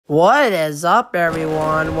What is up,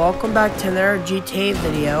 everyone? Welcome back to another GTA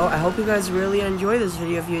video. I hope you guys really enjoy this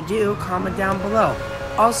video. If you do, comment down below.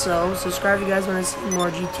 Also, subscribe if you guys want to see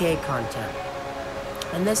more GTA content.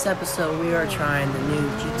 In this episode, we are trying the new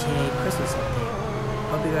GTA Christmas update.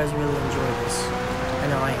 Hope you guys really enjoy this. I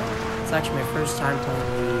know I am. It's actually my first time playing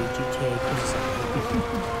the GTA Christmas update.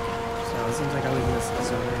 So it seems like I always miss it,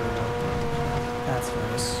 so there we go. That's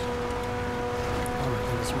nice. Oh my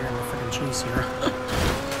goodness, we're in the freaking chase here.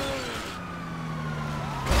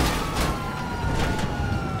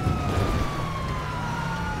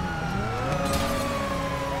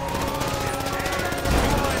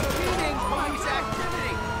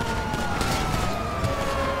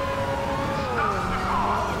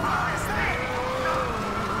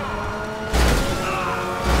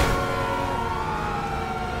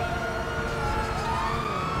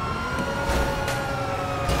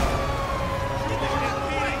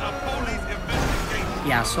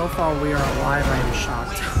 Yeah, so far we are alive. I am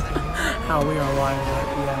shocked how we are alive.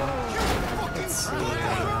 Yeah. Let's see.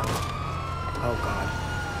 Oh god.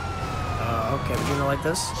 Okay, we're gonna like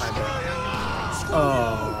this?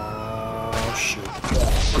 Oh, shoot.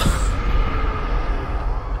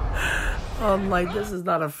 Like, this is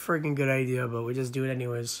not a freaking good idea, but we just do it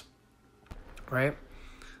anyways. Right?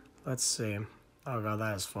 Let's see. Oh god,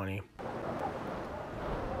 that is funny.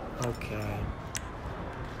 Okay.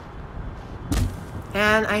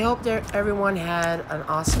 And I hope that everyone had an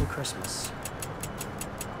awesome Christmas.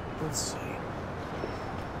 Let's see.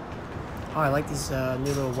 Oh, I like these new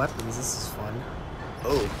little weapons. This is fun.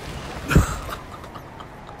 Oh.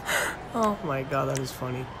 Oh my god, that is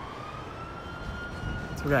funny.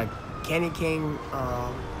 So we got Candy King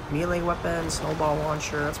melee weapon, snowball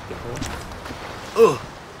launcher. That's pretty cool. Ugh.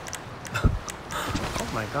 Oh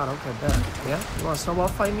my god, okay, bet. Yeah? You want a snowball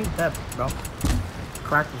fight me? Bet, bro.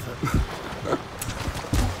 Crack with it.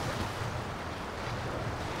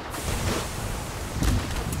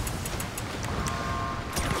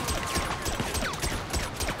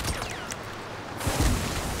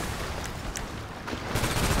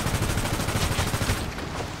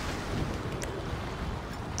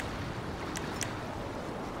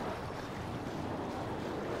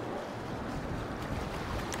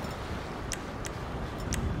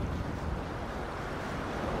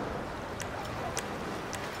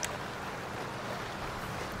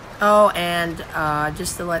 Oh, and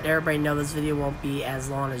just to let everybody know, this video won't be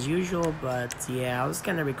as long as usual, but yeah, I was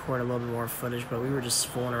gonna record a little bit more footage, but we were just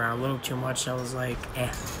fooling around a little too much. I was like,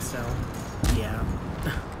 so yeah,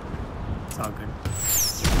 it's all good.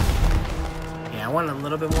 Yeah, I wanted a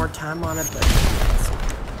little bit more time on it, but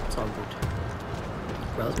it's all good.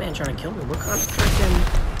 Bro, this man trying to kill me. What kind of freaking?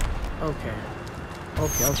 Okay. Oh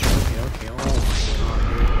my god, dude.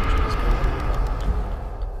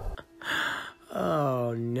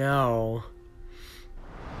 Oh no.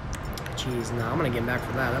 Jeez, no, I'm gonna get back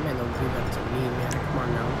for that. That man don't do that to me, man. Come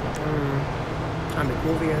on now. Trying to be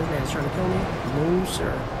cool here. This man's trying to kill me. No,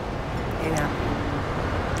 sir. Ain't happening.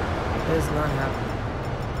 It is not happening.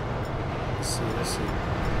 Let's see.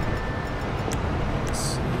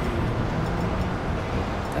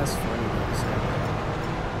 That's funny, though.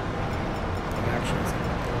 Actually,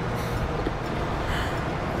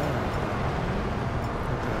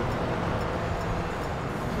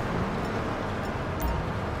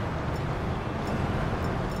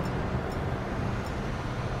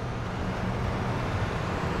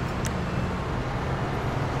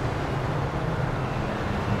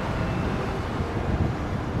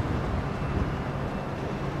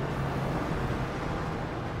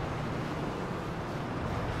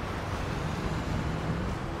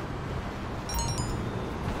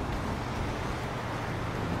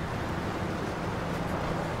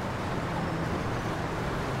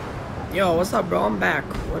 yo, what's up, bro? I'm back.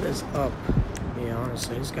 What is up? Yeah,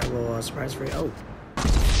 honestly, just got a little surprise for you. Oh.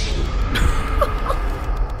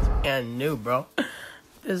 And new, bro.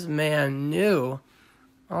 This man knew.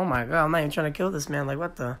 Oh my god, I'm not even trying to kill this man. Like,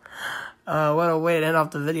 what the? What a way to end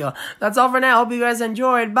off the video. That's all for now. Hope you guys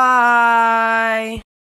enjoyed. Bye.